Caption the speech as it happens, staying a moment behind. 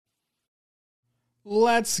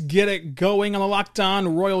Let's get it going on the Locked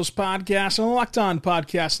On Royals podcast on the Locked On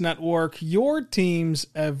Podcast Network, your teams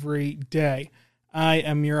every day. I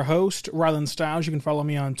am your host, Rylan Stiles. You can follow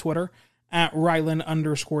me on Twitter at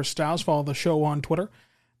Rylan_Stiles. Follow the show on Twitter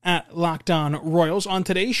at Locked On Royals. On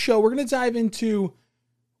today's show, we're going to dive into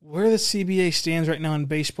where the CBA stands right now in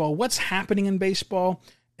baseball, what's happening in baseball,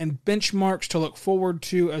 and benchmarks to look forward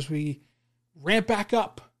to as we ramp back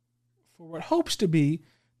up for what hopes to be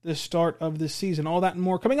the start of this season. All that and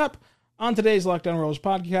more coming up on today's Locked On Royals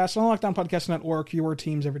podcast on the Locked On Podcast Network, your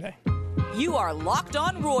teams every day. You are Locked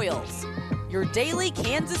On Royals, your daily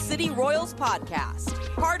Kansas City Royals podcast.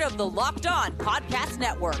 Part of the Locked On Podcast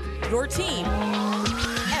Network, your team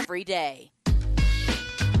every day.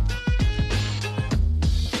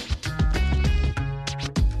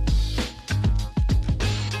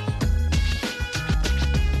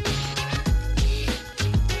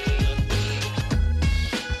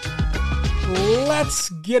 Let's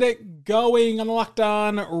get it going on the Locked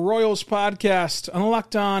On Royals podcast on the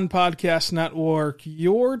Locked On Podcast Network,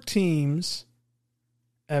 your teams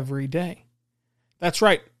every day. That's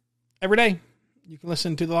right, every day. You can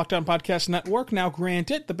listen to the Locked On Podcast Network. Now,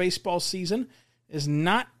 granted, the baseball season is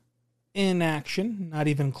not in action, not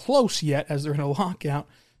even close yet, as they're in a lockout.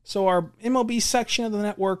 So our MLB section of the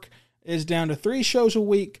network is down to 3 shows a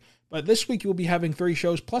week, but this week you'll be having 3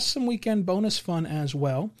 shows plus some weekend bonus fun as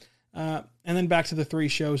well. And then back to the 3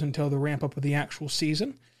 shows until the ramp up of the actual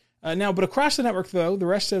season. But across the network, though, the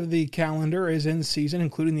rest of the calendar is in season,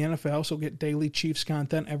 including the NFL. So get daily Chiefs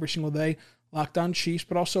content every single day. Locked On Chiefs,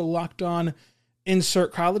 but also Locked On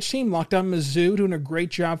Insert College Team. Locked On Mizzou, doing a great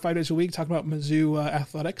job 5 days a week talking about Mizzou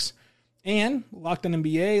athletics. And Locked On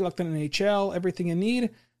NBA, Locked On NHL, everything you need.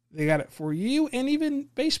 They got it for you. And even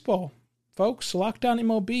baseball, folks. Locked On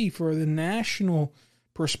MLB for the national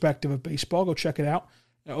perspective of baseball. Go check it out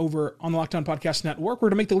over on the Locked On Podcast Network. We're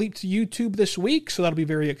going to make the leap to YouTube this week, so that'll be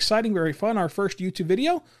very exciting, very fun. Our first YouTube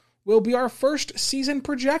video will be our first season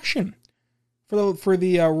projection for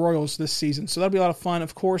the Royals this season. So that'll be a lot of fun.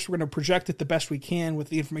 Of course, we're going to project it the best we can with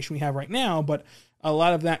the information we have right now, but a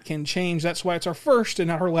lot of that can change. That's why it's our first and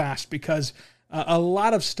not our last, because a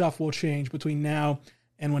lot of stuff will change between now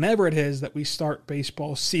and whenever it is that we start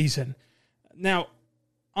baseball season. Now,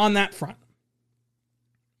 on that front,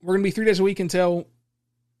 we're going to be 3 days a week until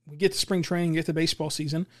we get to spring training, get to baseball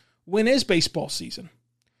season. When is baseball season?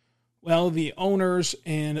 Well, the owners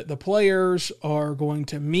and the players are going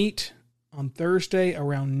to meet on Thursday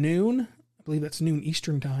around noon. I believe that's noon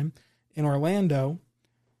Eastern time in Orlando,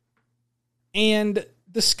 and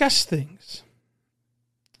discuss things.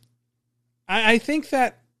 I think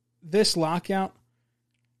that this lockout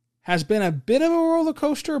has been a bit of a roller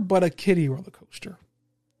coaster, but a kiddie roller coaster.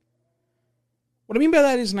 What I mean by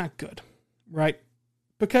that is not good, right?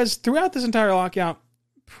 Because throughout this entire lockout,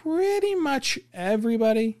 pretty much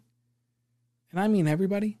everybody, and I mean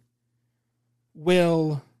everybody,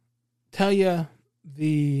 will tell you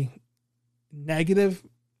the negative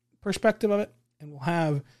perspective of it, and will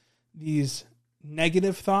have these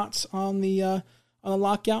negative thoughts on the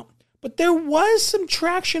lockout. But there was some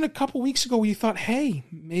traction a couple weeks ago where you thought, hey,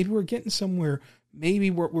 maybe we're getting somewhere.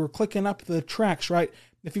 Maybe we're clicking up the tracks, right?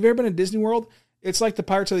 If you've ever been to Disney World, it's like the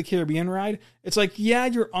Pirates of the Caribbean ride. It's like, yeah,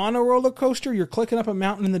 you're on a roller coaster, you're clicking up a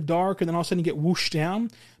mountain in the dark, and then all of a sudden you get whooshed down.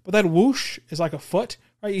 But that whoosh is like a foot,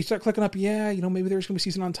 right? You start clicking up, maybe there's going to be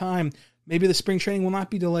season on time. Maybe the spring training will not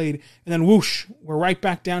be delayed. And then whoosh, we're right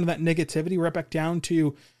back down to that negativity. We're right back down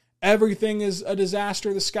to everything is a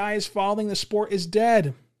disaster. The sky is falling. The sport is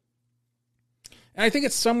dead. And I think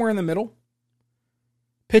it's somewhere in the middle.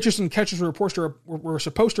 Pitchers and catchers were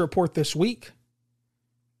supposed to report this week.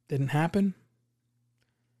 Didn't happen.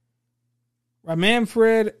 Rob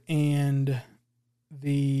Manfred and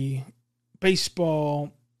the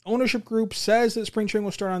baseball ownership group says that spring training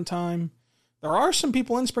will start on time. There are some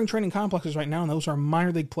people in spring training complexes right now, and those are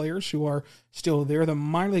minor league players who are still there. The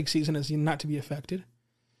minor league season is not to be affected.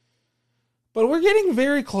 But we're getting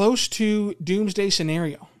very close to doomsday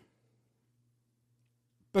scenario.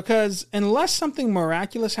 Because unless something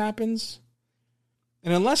miraculous happens,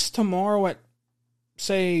 and unless tomorrow at,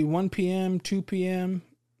 say, 1 p.m., 2 p.m.,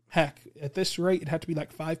 heck, at this rate, it'd have to be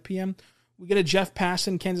like 5 p.m., we get a Jeff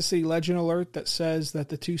Passan Kansas City Legend alert that says that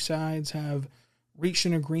the two sides have reached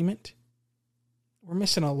an agreement. We're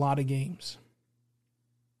missing a lot of games.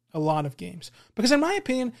 A lot of games. Because in my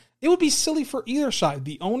opinion, it would be silly for either side,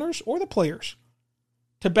 the owners or the players,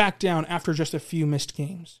 to back down after just a few missed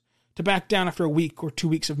games. To back down after a week or 2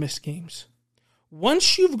 weeks of missed games.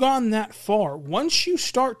 Once you've gone that far, once you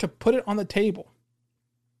start to put it on the table,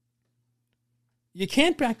 you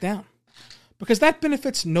can't back down. Because that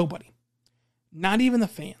benefits nobody. not even the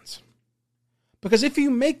fans. Because if you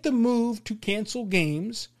make the move to cancel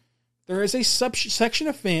games, there is a subsection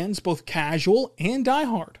of fans, both casual and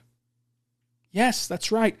diehard. Yes,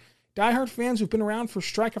 that's right. Diehard fans who've been around for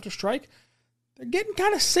strike after strike, they're getting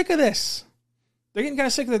kind of sick of this. They're getting kind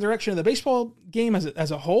of sick of the direction of the baseball game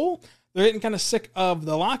as a whole. They're getting kind of sick of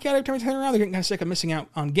the lockout every time they turn around. They're getting kind of sick of missing out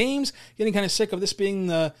on games. Getting kind of sick of this being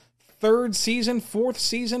the third season, fourth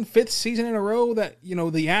season, fifth season in a row that,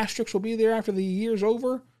 the asterisks will be there after the year's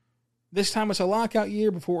over. This time it's a lockout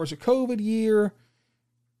year. Before it was a COVID year.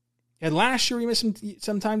 And last year we missed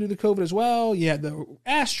some time due to COVID as well. You had the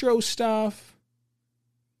Astro stuff.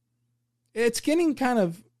 It's getting kind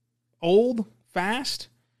of old, fast.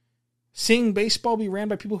 Seeing baseball be ran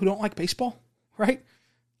by people who don't like baseball, right?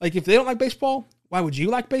 Like, if they don't like baseball, why would you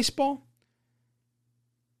like baseball?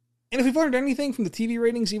 And if we've learned anything from the TV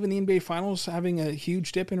ratings, even the NBA Finals having a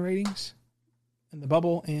huge dip in ratings, and the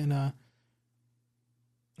bubble, and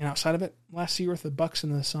outside of it, last year with the Bucks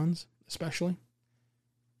and the Suns, especially,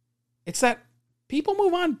 it's that people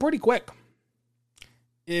move on pretty quick.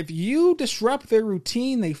 If you disrupt their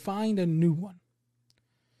routine, they find a new one.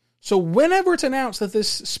 So whenever it's announced that this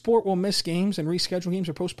sport will miss games and reschedule games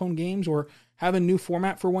or postpone games or have a new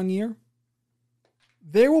format for 1 year,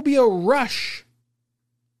 there will be a rush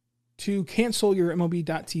to cancel your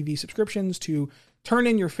MLB.TV subscriptions, to turn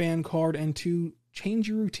in your fan card, and to change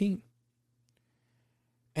your routine.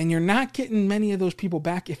 And you're not getting many of those people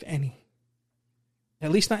back, if any.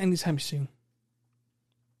 At least not anytime soon.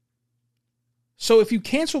 So if you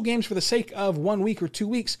cancel games for the sake of 1 week or 2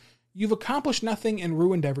 weeks, you've accomplished nothing and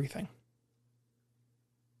ruined everything.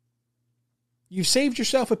 You've saved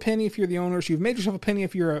yourself a penny if you're the owners. You've made yourself a penny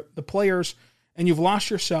if you're the players. And you've lost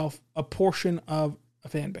yourself a portion of a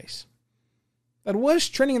fan base that was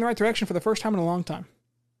trending in the right direction for the first time in a long time.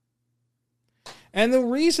 And the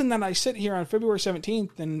reason that I sit here on February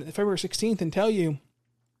 17th and February 16th and tell you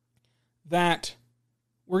that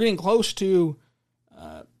we're getting close to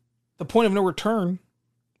the point of no return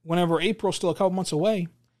whenever April's still a couple months away,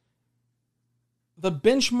 the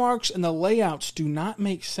benchmarks and the layouts do not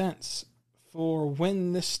make sense for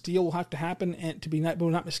when this deal will have to happen and to be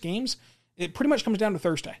not miss games. It pretty much comes down to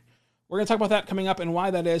Thursday. We're going to talk about that coming up and why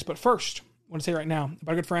that is. But first, I want to say right now about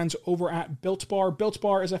our good friends over at Built Bar. Built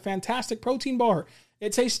Bar is a fantastic protein bar.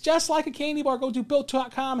 It tastes just like a candy bar. Go to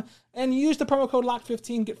Built.com and use the promo code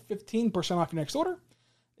LOCK15. Get 15% off your next order.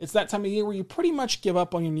 It's that time of year where you pretty much give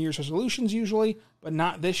up on your New Year's resolutions usually, but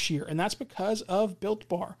not this year. And that's because of Built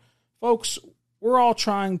Bar. Folks, we're all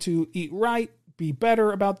trying to eat right, be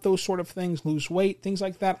better about those sort of things, lose weight, things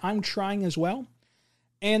like that. I'm trying as well.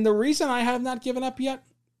 And the reason I have not given up yet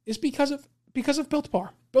is because of Built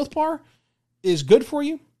Bar. Built Bar is good for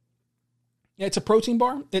you. It's a protein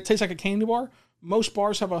bar. It tastes like a candy bar. Most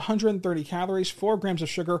bars have 130 calories, 4 grams of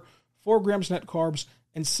sugar, 4 grams net carbs,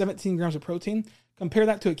 and 17 grams of protein. Compare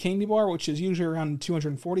that to a candy bar, which is usually around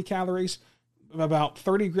 240 calories, about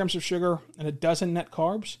 30 grams of sugar, and a dozen net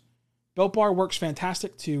carbs. Built Bar works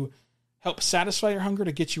fantastic to help satisfy your hunger,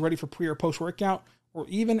 to get you ready for pre or post-workout, or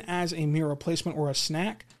even as a meal replacement or a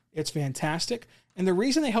snack. It's fantastic. And the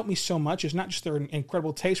reason they help me so much is not just their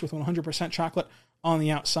incredible taste with 100% chocolate on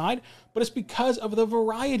the outside, but it's because of the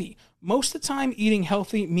variety. Most of the time, eating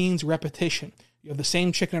healthy means repetition. You have the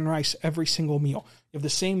same chicken and rice every single meal. You have the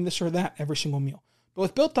same this or that every single meal. But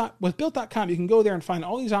with Built.com, you can go there and find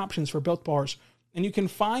all these options for Built Bars. And you can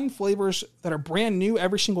find flavors that are brand new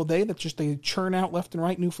every single day, that just they churn out left and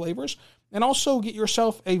right new flavors. And also get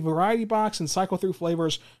yourself a variety box and cycle through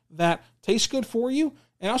flavors that taste good for you,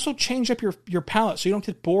 and also change up your palate so you don't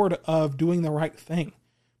get bored of doing the right thing.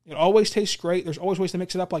 It always tastes great. There's always ways to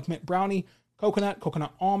mix it up, like mint brownie,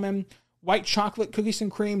 coconut almond, white chocolate cookies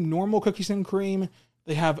and cream, normal cookies and cream.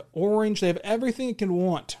 They have orange. They have everything you can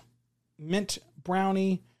want. Mint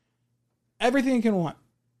brownie, everything you can want.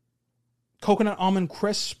 Coconut almond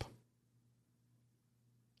crisp,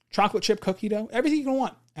 chocolate chip cookie dough, everything you can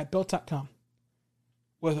want at Built.com.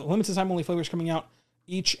 With limited time only flavors coming out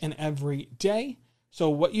each and every day. So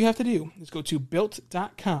what you have to do is go to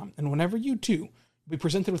Built.com, and whenever you do, you'll be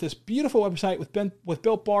presented with this beautiful website with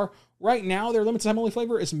Built Bar. Right now, their limited time only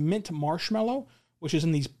flavor is mint marshmallow, which is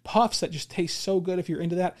in these puffs that just taste so good if you're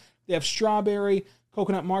into that. They have strawberry,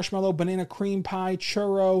 coconut marshmallow, banana cream pie,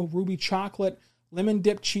 churro, ruby chocolate, lemon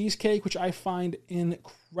dip cheesecake, which I find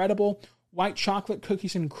incredible, white chocolate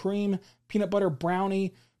cookies and cream, peanut butter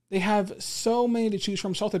brownie. They have so many to choose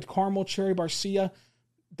from. Salted caramel, cherry barcia,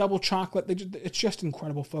 double chocolate. It's just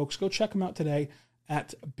incredible, folks. Go check them out today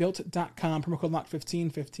at Built.com. Promo code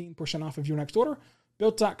LOCK15, 15% off of your next order.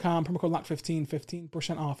 Built.com, promo code LOCK15,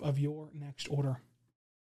 15% off of your next order.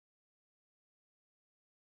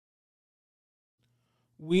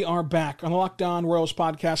 We are back on the Locked On Royals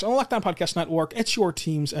podcast, on the Locked On Podcast Network. It's your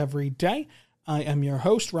teams every day. I am your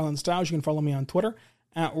host, Rylan Stiles. You can follow me on Twitter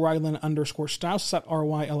at Rylan_Stiles. That's at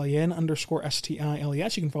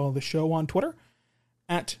RYLAN_STILES. You can follow the show on Twitter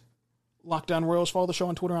at Locked On Royals. Follow the show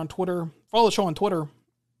on Twitter Follow the show on Twitter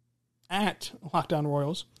at Locked On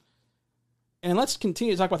Royals. And let's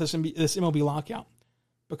continue to talk about this MLB lockout,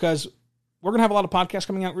 because we're going to have a lot of podcasts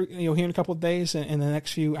coming out here in a couple of days and in the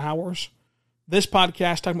next few hours. This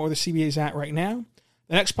podcast talking about where the CBA is at right now.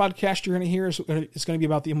 The next podcast you're going to hear is going to be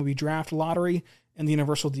about the MLB draft lottery and the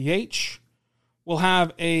universal DH. We'll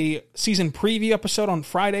have a season preview episode on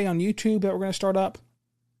Friday on YouTube that we're going to start up,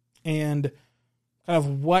 and kind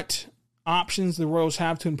of what options the Royals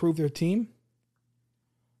have to improve their team.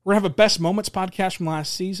 We're going to have a best moments podcast from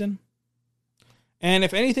last season. And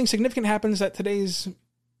if anything significant happens at today's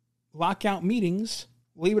lockout meetings,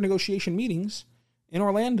 labor negotiation meetings in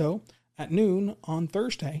Orlando at noon on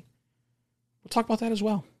Thursday, we'll talk about that as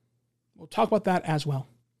well.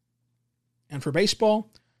 And for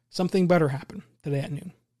baseball, something better happened today at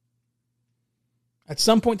noon. At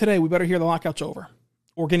some point today, we better hear the lockout's over,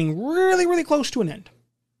 or getting really, really close to an end.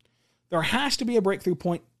 There has to be a breakthrough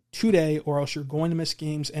point today, or else you're going to miss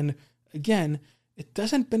games. And again, it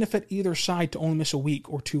doesn't benefit either side to only miss a week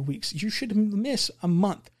or 2 weeks. You should miss a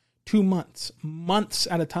month, 2 months, months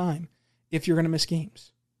at a time if you're going to miss games.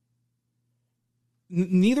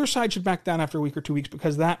 Neither side should back down after a week or 2 weeks,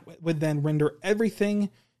 because that would then render everything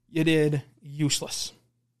you did useless.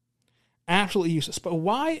 Absolutely useless. But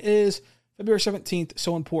why is February 17th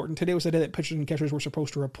so important? Today was the day that pitchers and catchers were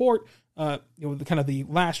supposed to report. The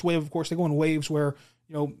last wave, of course, they go in waves where,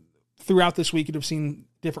 throughout this week you'd have seen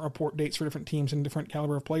different report dates for different teams and different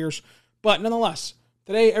caliber of players. But nonetheless,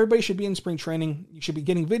 today everybody should be in spring training. You should be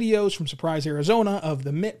getting videos from Surprise, Arizona of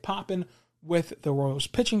the mitt popping with the Royals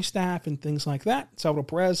pitching staff and things like that. Salvador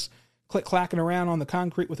Perez click-clacking around on the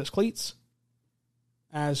concrete with his cleats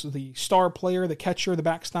as the star player, the catcher, the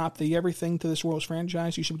backstop, the everything to this Royals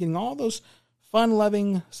franchise. You should be getting all those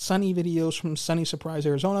fun-loving, sunny videos from sunny Surprise,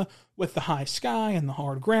 Arizona, with the high sky and the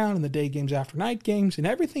hard ground and the day games after night games and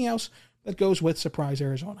everything else that goes with Surprise,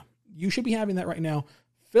 Arizona. You should be having that right now,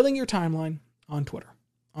 filling your timeline on Twitter,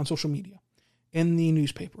 on social media, in the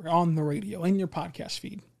newspaper, on the radio, in your podcast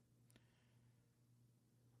feed.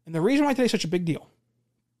 And the reason why today's such a big deal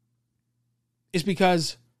is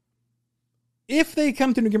because if they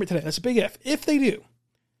come to an agreement today, that's a big if they do,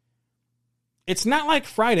 it's not like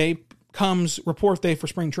Friday comes report day for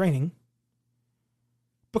spring training,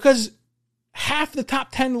 because half the top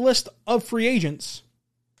 10 list of free agents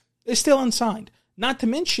is still unsigned. Not to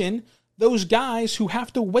mention those guys who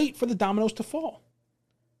have to wait for the dominoes to fall.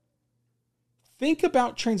 Think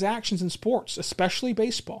about transactions in sports, especially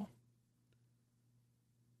baseball.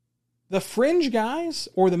 The fringe guys,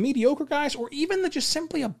 or the mediocre guys, or even the just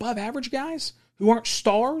simply above average guys who aren't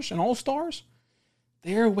stars and all stars,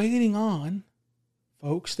 they're waiting on,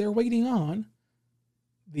 folks, the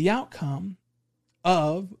outcome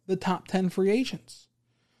of the top 10 free agents.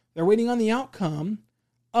 They're waiting on the outcome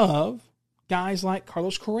of guys like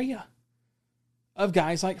Carlos Correa, of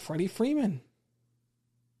guys like Freddie Freeman,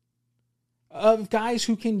 of guys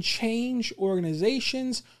who can change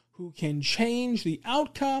organizations, who can change the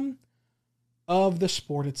outcome of the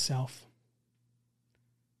sport itself.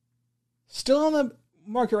 Still on the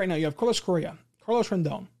market right now, you have Carlos Correa, Carlos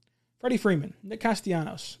Rendon, Freddie Freeman, Nick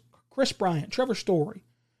Castellanos, Chris Bryant, Trevor Story,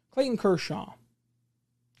 Clayton Kershaw,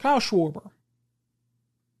 Kyle Schwarber,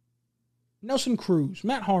 Nelson Cruz,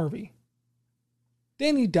 Matt Harvey,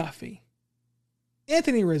 Danny Duffy,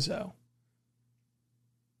 Anthony Rizzo,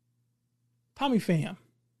 Tommy Pham.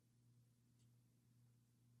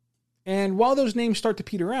 And while those names start to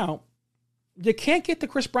peter out, you can't get to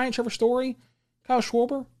Chris Bryant, Trevor Story, Kyle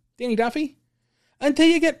Schwarber, Danny Duffy, until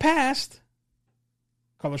you get past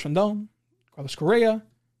Carlos Rendon, Carlos Correa,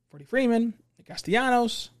 Freddie Freeman, Nick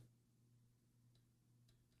Castellanos.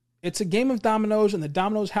 It's a game of dominoes, and the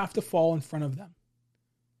dominoes have to fall in front of them.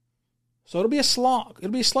 So it'll be a slog.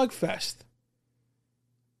 It'll be a slugfest.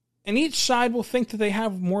 And each side will think that they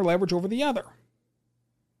have more leverage over the other.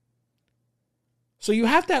 So you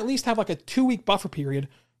have to at least have like a 2-week buffer period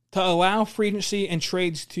to allow free agency and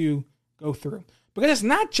trades to go through. Because it's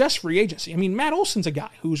not just free agency. I mean, Matt Olson's a guy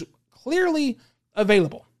who's clearly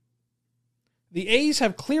available. The A's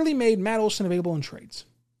have clearly made Matt Olson available in trades.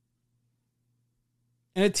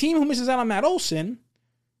 And a team who misses out on Matt Olson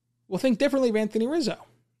will think differently of Anthony Rizzo.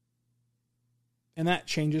 And that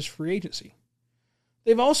changes free agency.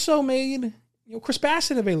 They've also made Chris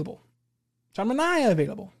Bassett available. John Manaea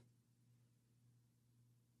available.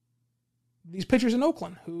 These pitchers in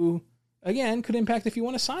Oakland who again, could impact if you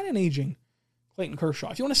want to sign an aging Clayton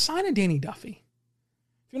Kershaw, if you want to sign a Danny Duffy,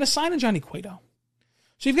 if you want to sign a Johnny Cueto.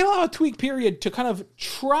 So you've got a lot of tweak period to kind of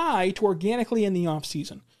try to organically end the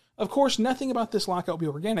offseason. Of course, nothing about this lockout will be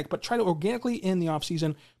organic, but try to organically end the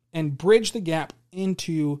offseason and bridge the gap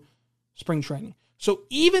into spring training. So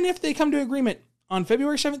even if they come to agreement on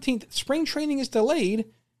February 17th, spring training is delayed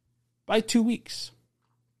by 2 weeks.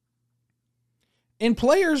 And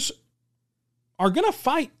players are going to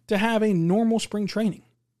fight to have a normal spring training.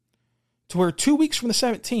 To where 2 weeks from the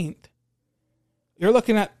 17th, you're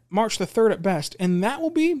looking at March the 3rd at best, and that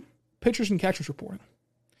will be pitchers and catchers reporting.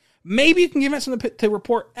 Maybe you can give them to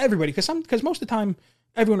report everybody, because most of the time,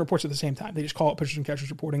 everyone reports at the same time. They just call it pitchers and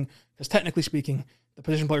catchers reporting, because technically speaking, the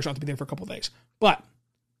position players don't have to be there for a couple of days. But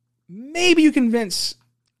maybe you convince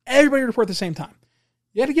everybody to report at the same time.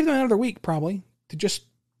 You have to give them another week, probably, to just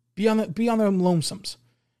be on their lonesomes.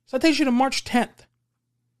 So that takes you to March 10th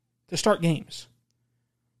to start games.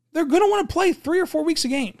 They're going to want to play 3 or 4 weeks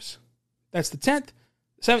of games. That's the 10th,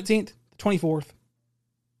 the 17th, the 24th.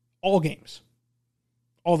 All games.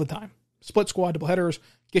 All the time. Split squad, double headers,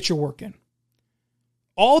 get your work in.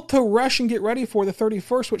 All to rush and get ready for the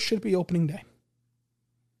 31st, which should be opening day.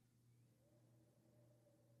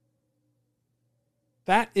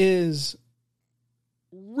 That is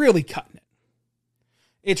really cutting it.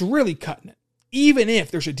 It's really cutting it, even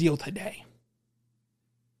if there's a deal today.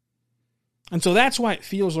 And so that's why it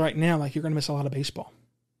feels right now like you're going to miss a lot of baseball.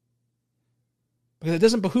 Because it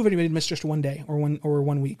doesn't behoove anybody to miss just 1 day or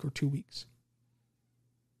 1 week or 2 weeks.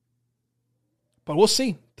 But we'll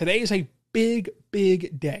see. Today is a big,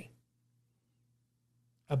 big day.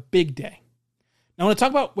 A big day. Now I want to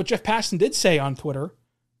talk about what Jeff Passan did say on Twitter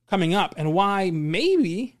coming up and why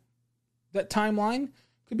maybe that timeline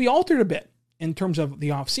could be altered a bit in terms of the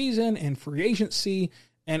offseason and free agency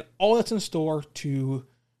and all that's in store to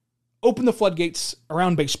open the floodgates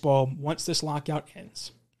around baseball once this lockout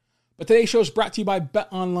ends. But today's show is brought to you by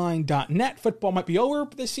BetOnline.net. Football might be over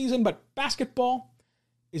this season, but basketball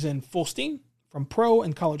is in full steam from pro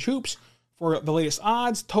and college hoops. For the latest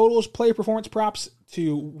odds, totals, player performance props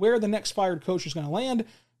to where the next fired coach is going to land,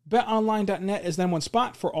 BetOnline.net is then one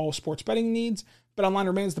spot for all sports betting needs. BetOnline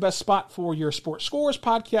remains the best spot for your sports scores,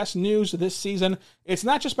 podcasts, news this season. It's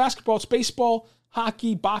not just basketball, it's baseball,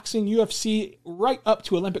 hockey, boxing, UFC, right up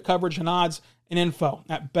to Olympic coverage and odds and info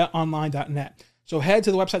at BetOnline.net. So head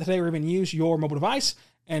to the website today or even use your mobile device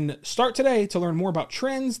and start today to learn more about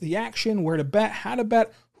trends, the action, where to bet, how to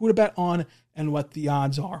bet, who to bet on, and what the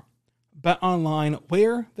odds are. BetOnline,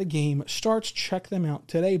 where the game starts. Check them out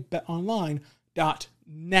today, betonline.net.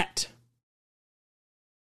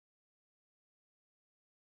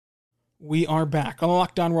 We are back on the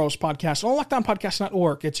Locked On Royals podcast, on the Locked On Podcast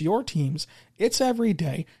Network. It's your teams. It's every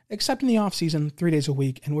day, except in the offseason, 3 days a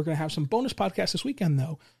week. And we're going to have some bonus podcasts this weekend,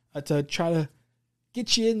 though, to try to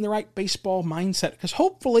get you in the right baseball mindset. Because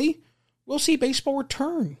hopefully we'll see baseball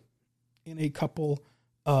return in a couple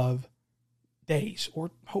of days,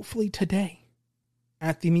 or hopefully today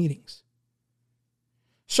at the meetings.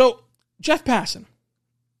 So, Jeff Passan,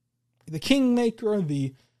 the kingmaker,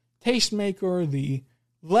 the tastemaker, the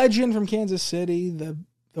legend from Kansas City, the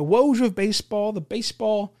Woj of baseball, the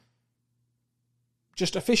baseball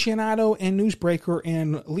just aficionado and newsbreaker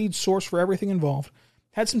and lead source for everything involved,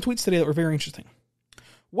 had some tweets today that were very interesting.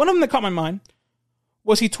 One of them that caught my mind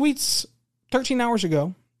was he tweets 13 hours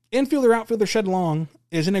ago, infielder, outfielder Shed Long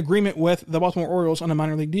is in agreement with the Baltimore Orioles on a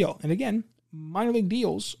minor league deal. And again, minor league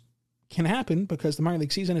deals can happen because the minor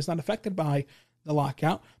league season is not affected by the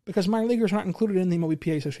lockout because minor leaguers are not included in the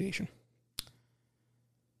MLBPA Association.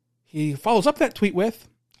 He follows up that tweet with,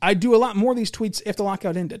 I'd do a lot more of these tweets if the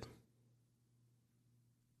lockout ended.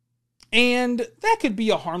 And that could be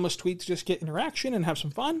a harmless tweet to just get interaction and have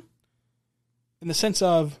some fun. In the sense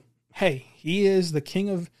of, hey, he is the king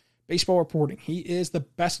of baseball reporting. He is the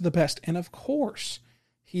best of the best. And of course,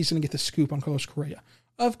 he's going to get the scoop on Carlos Correa.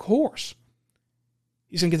 Of course.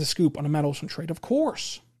 He's going to get the scoop on a Matt Olson trade. Of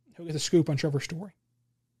course. He'll get the scoop on Trevor Story.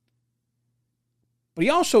 But he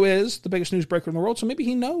also is the biggest newsbreaker in the world, so maybe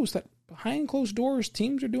he knows that behind closed doors,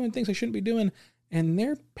 teams are doing things they shouldn't be doing, and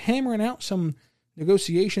they're hammering out some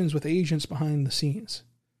negotiations with agents behind the scenes.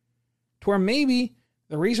 To where maybe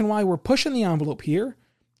the reason why we're pushing the envelope here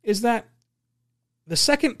is that the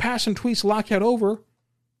second Passan tweets lockout over,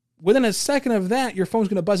 within a second of that, your phone's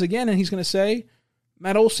going to buzz again, and he's going to say,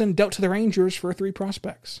 Matt Olson dealt to the Rangers for 3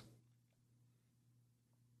 prospects.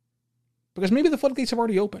 Because maybe the floodgates have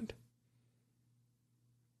already opened.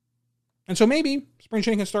 And so maybe spring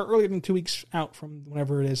training can start earlier than 2 weeks out from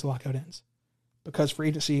whenever it is the lockout ends. Because free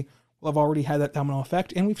agency will have already had that domino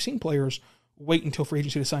effect, and we've seen players wait until free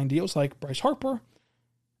agency to sign deals like Bryce Harper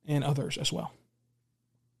and others as well.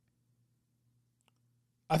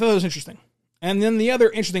 I thought that was interesting. And then the other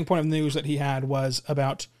interesting point of news that he had was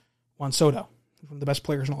about Juan Soto, one of the best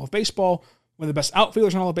players in all of baseball, one of the best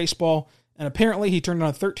outfielders in all of baseball, and apparently he turned on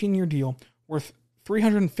a 13-year deal worth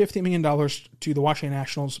 $350 million to the Washington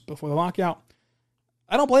Nationals before the lockout.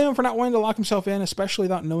 I don't blame him for not wanting to lock himself in, especially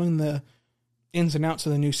without knowing the ins and outs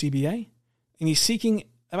of the new CBA. And he's seeking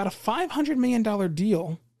about a $500 million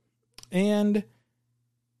deal. And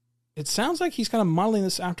it sounds like he's kind of modeling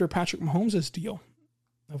this after Patrick Mahomes' deal,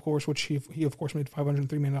 of course, which he of course made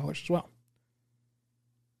 $503 million as well.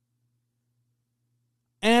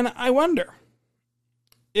 And I wonder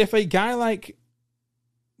if a guy like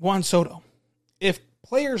Juan Soto, if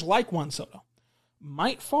players like Juan Soto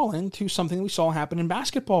might fall into something we saw happen in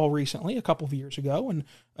basketball recently, a couple of years ago, and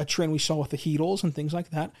a trend we saw with the Heatles and things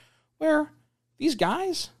like that, where these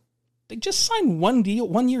guys, they just sign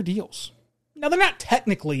 1-year deals. Now, they're not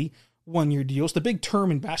technically 1-year deals. The big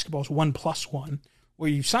term in basketball is 1+1, where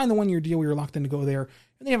you sign the 1-year deal where you're locked in to go there,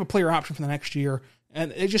 and they have a player option for the next year,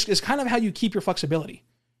 and it just is kind of how you keep your flexibility.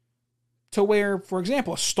 To where, for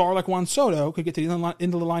example, a star like Juan Soto could get to the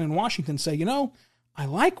end of the line in Washington and say, you know, I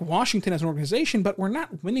like Washington as an organization, but we're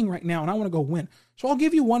not winning right now, and I want to go win. So I'll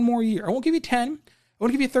give you 1 more year. I won't give you 10. I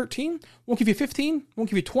won't give you 13. I won't give you 15. I won't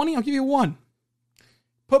give you 20. I'll give you 1.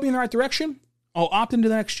 Put me in the right direction. I'll opt into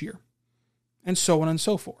the next year. And so on and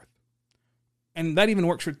so forth. And that even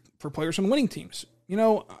works for players on winning teams. You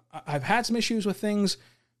know, I've had some issues with things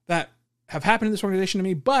that have happened in this organization to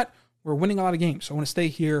me, but we're winning a lot of games. So I want to stay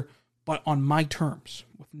here, but on my terms,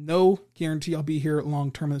 with no guarantee I'll be here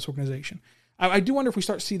long-term in this organization. I do wonder if we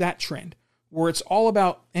start to see that trend, where it's all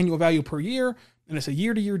about annual value per year, and it's a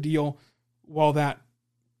year-to-year deal, while that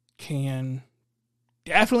can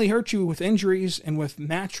definitely hurt you with injuries and with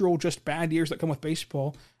natural, just bad years that come with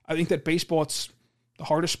baseball. I think that baseball, it's the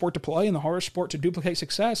hardest sport to play and the hardest sport to duplicate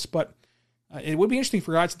success, but it would be interesting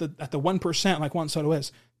for guys at the 1%, like Juan Soto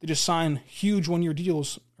is, to just sign huge 1-year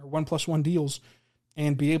deals or 1+1 deals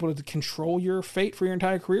and be able to control your fate for your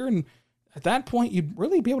entire career. And at that point, you'd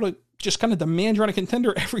really be able to just kind of demand you're on a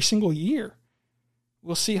contender every single year.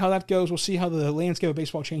 We'll see how that goes. We'll see how the landscape of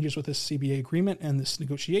baseball changes with this CBA agreement and this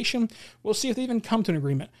negotiation. We'll see if they even come to an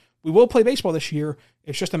agreement. We will play baseball this year.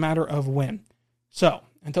 It's just a matter of when. So,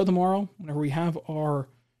 until tomorrow, whenever we have our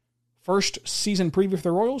first season preview for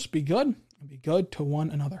the Royals, be good and be good to one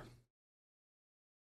another.